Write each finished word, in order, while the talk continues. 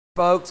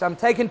Folks, I'm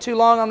taking too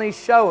long on these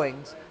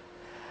showings.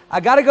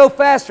 I got to go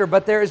faster,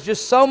 but there is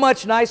just so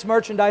much nice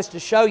merchandise to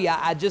show you.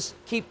 I just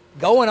keep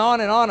going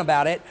on and on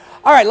about it.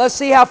 All right, let's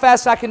see how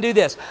fast I can do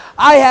this.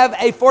 I have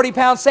a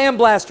 40-pound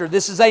sandblaster.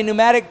 This is a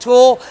pneumatic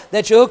tool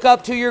that you hook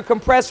up to your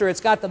compressor.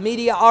 It's got the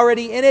media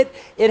already in it.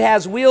 It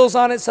has wheels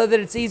on it so that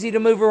it's easy to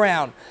move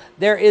around.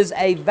 There is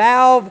a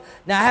valve.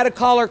 Now, I had a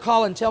caller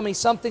call and tell me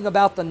something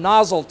about the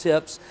nozzle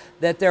tips,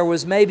 that there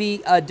was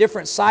maybe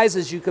different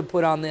sizes you could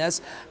put on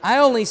this. I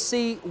only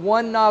see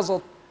one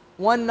nozzle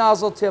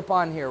tip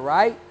on here,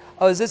 right?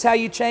 Oh, is this how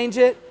you change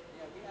it?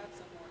 Yeah, we have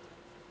some more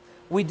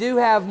tips. We do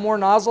have more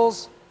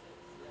nozzles?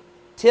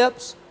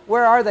 Tips?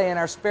 Where are they? In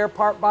our spare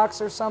part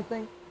box or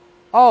something?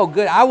 Oh,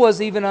 good. I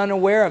was even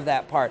unaware of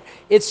that part.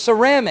 It's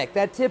ceramic.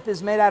 That tip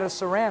is made out of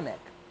ceramic.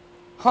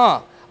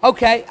 Huh.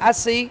 Okay, I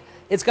see.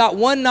 It's got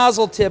one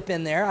nozzle tip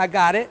in there. I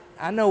got it.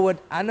 I know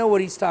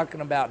what he's talking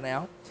about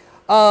now.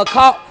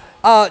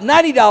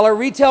 $90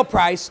 retail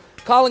price.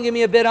 Call and give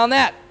me a bid on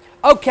that.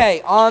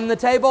 Okay, on the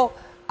table,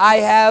 I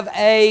have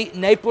a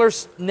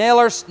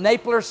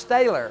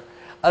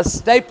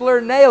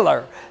stapler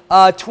nailer,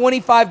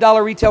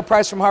 $25 retail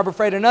price from Harbor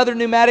Freight. Another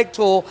pneumatic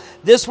tool.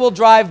 This will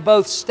drive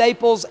both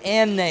staples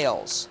and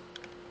nails.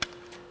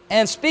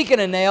 And speaking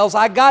of nails,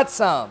 I got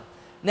some.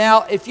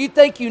 Now, if you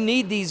think you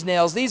need these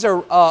nails, these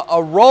are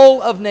a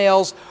roll of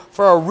nails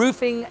for a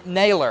roofing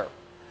nailer.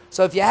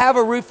 So if you have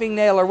a roofing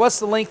nailer, what's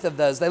the length of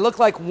those? They look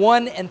like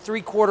 1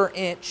 3/4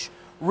 inch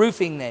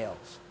roofing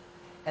nails.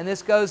 And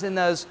this goes in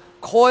those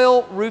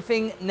coil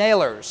roofing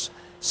nailers.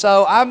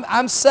 So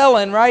I'm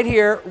selling right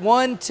here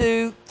 1,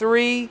 2,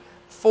 3,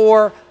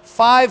 4,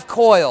 5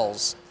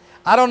 coils.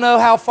 I don't know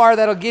how far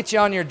that'll get you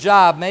on your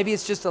job. Maybe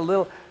it's just a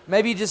little,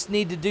 maybe you just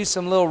need to do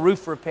some little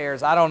roof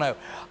repairs. I don't know.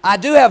 I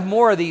do have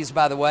more of these,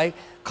 by the way.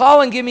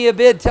 Call and give me a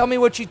bid. Tell me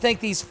what you think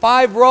these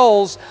 5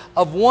 rolls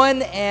of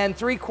 1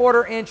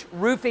 3/4 inch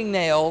roofing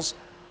nails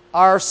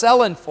are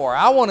selling for.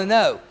 I want to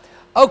know.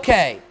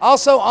 Okay,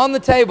 also on the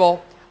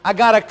table, I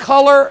got a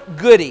color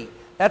goodie.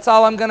 That's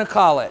all I'm going to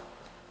call it.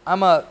 I'm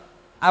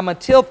gonna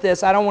tilt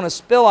this. I don't want to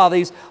spill all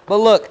these, but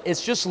look,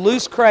 it's just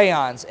loose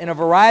crayons in a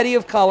variety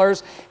of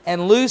colors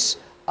and loose.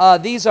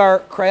 These are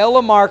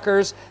Crayola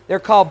markers. They're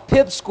called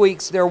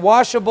Pipsqueaks. They're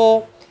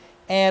washable.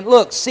 And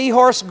look,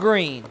 seahorse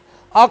green,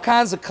 all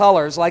kinds of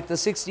colors like the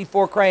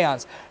 64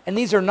 crayons. And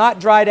these are not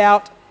dried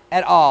out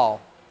at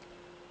all.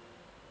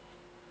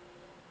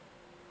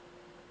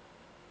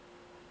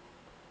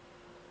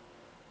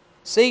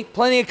 See,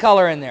 plenty of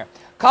color in there.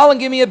 Call and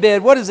give me a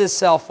bid. What does this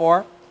sell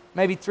for?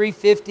 Maybe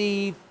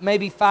 $3.50,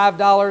 maybe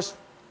 $5.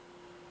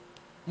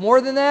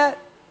 More than that?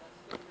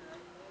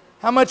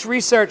 How much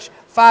research?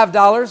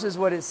 $5 is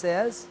what it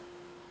says.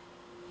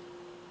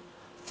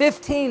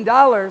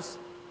 $15.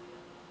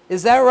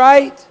 Is that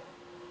right?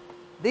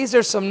 These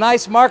are some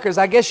nice markers.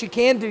 I guess you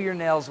can do your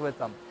nails with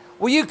them.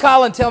 Will you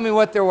call and tell me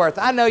what they're worth?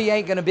 I know you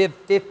ain't going to bid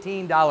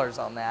 $15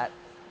 on that.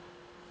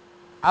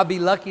 I'll be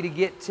lucky to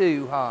get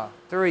 2, huh?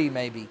 3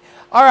 maybe.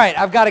 All right,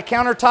 I've got a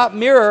countertop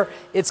mirror.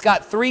 It's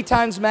got 3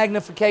 times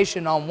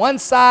magnification on one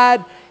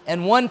side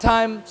and 1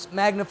 times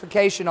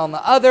magnification on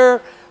the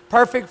other.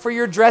 Perfect for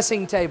your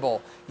dressing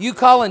table. You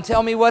call and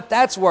tell me what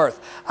that's worth.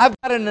 I've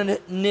got an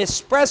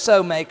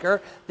Nespresso maker.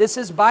 This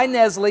is by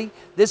Nestle.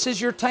 This is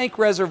your tank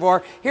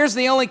reservoir. Here's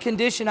the only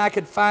condition I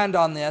could find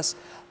on this.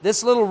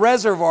 This little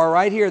reservoir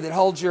right here that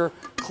holds your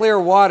clear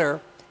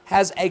water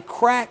has a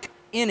crack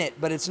in it,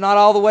 but it's not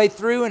all the way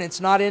through and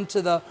it's not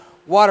into the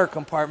water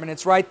compartment.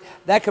 It's right,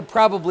 that could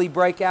probably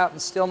break out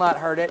and still not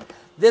hurt it.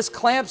 This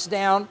clamps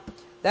down.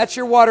 That's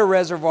your water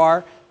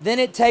reservoir. Then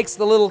it takes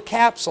the little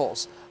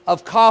capsules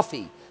of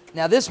coffee.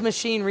 Now this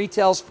machine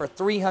retails for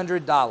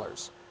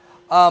 $300.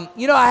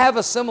 You know, I have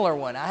a similar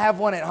one. I have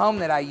one at home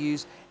that I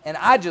use, and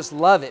I just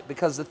love it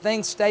because the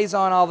thing stays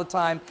on all the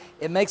time.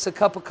 It makes a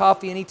cup of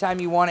coffee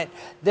anytime you want it.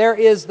 There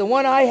is, the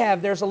one I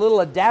have, there's a little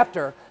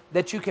adapter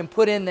that you can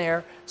put in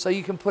there so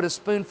you can put a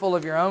spoonful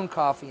of your own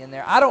coffee in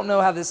there. I don't know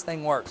how this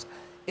thing works.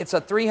 It's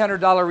a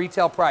 $300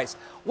 retail price.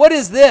 What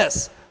is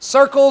this?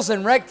 Circles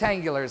and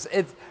rectangles.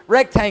 It's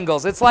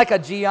rectangles. It's like a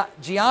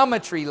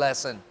geometry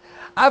lesson.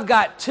 I've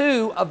got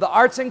 2 of the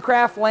arts and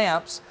craft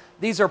lamps.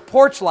 These are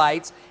porch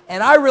lights,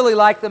 and I really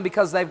like them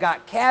because they've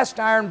got cast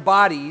iron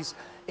bodies.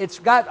 It's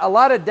got a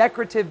lot of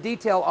decorative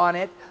detail on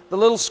it. The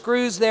little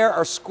screws there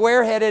are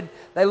square-headed.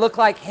 They look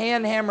like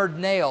hand-hammered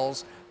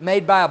nails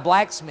made by a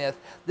blacksmith.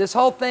 This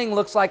whole thing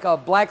looks like a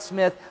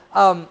blacksmith.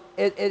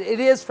 It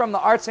is from the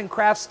arts and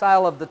crafts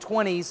style of the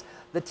 20s,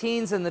 the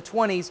teens and the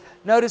 20s.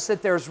 Notice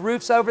that there's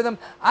roofs over them.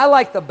 I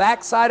like the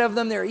back side of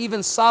them. They're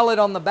even solid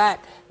on the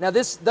back. Now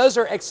those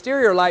are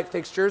exterior light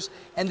fixtures,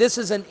 and this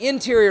is an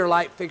interior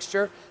light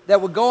fixture that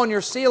would go on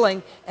your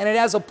ceiling, and it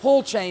has a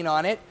pull chain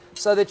on it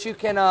so that you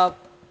can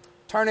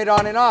turn it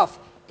on and off.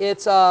 It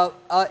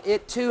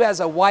too has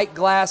a white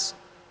glass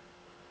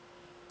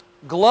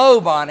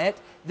globe on it.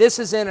 This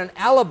is in an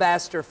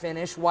alabaster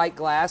finish, white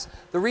glass.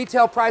 The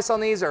retail price on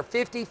these are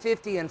 $50,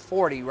 $50, and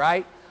 $40,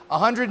 right?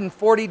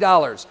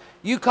 $140.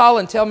 You call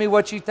and tell me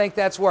what you think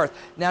that's worth.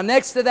 Now,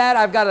 next to that,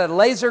 I've got a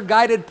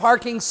laser-guided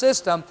parking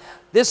system.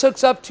 This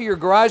hooks up to your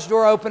garage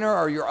door opener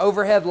or your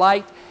overhead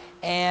light.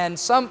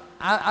 And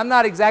I'm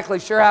not exactly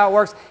sure how it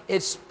works.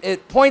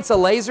 It points a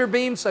laser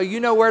beam so you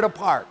know where to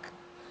park,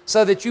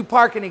 so that you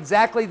park in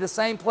exactly the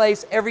same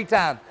place every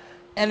time.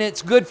 And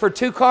it's good for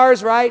 2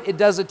 cars, right? It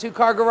does a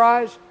 2-car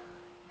garage,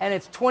 and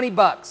it's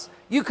 $20.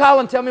 You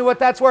call and tell me what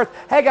that's worth.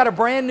 Hey, I got a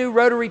brand new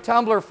rotary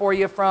tumbler for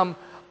you from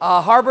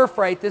Harbor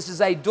Freight. This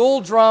is a dual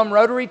drum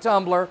rotary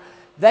tumbler.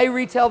 They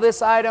retail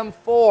this item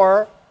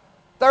for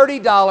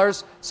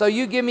 $30, so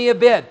you give me a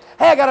bid.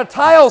 Hey, I got a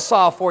tile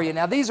saw for you.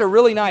 Now, these are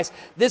really nice.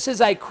 This is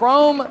a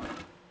chrome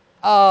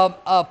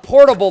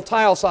portable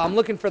tile saw. I'm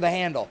looking for the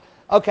handle.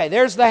 Okay,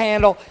 there's the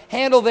handle.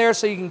 Handle there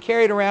so you can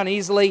carry it around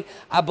easily.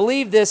 I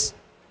believe this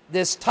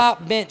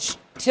top bench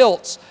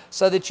tilts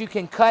so that you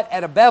can cut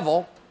at a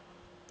bevel.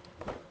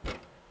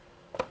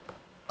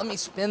 Let me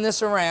spin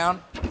this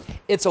around.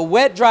 It's a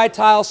wet-dry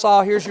tile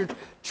saw. Here's your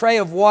tray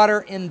of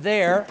water in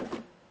there.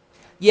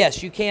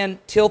 Yes, you can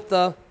tilt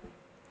the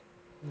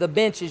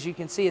bench. As you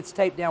can see, it's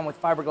taped down with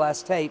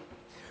fiberglass tape.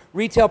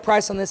 Retail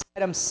price on this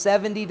item,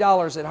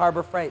 $70 at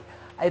Harbor Freight.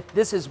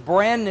 This is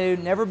brand new,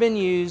 never been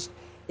used.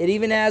 It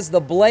even has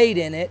the blade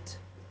in it.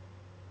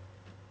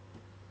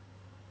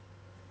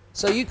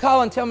 So you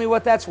call and tell me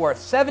what that's worth.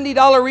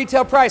 $70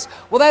 retail price.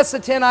 Well, that's the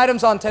 10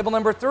 items on table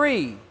number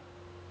 3.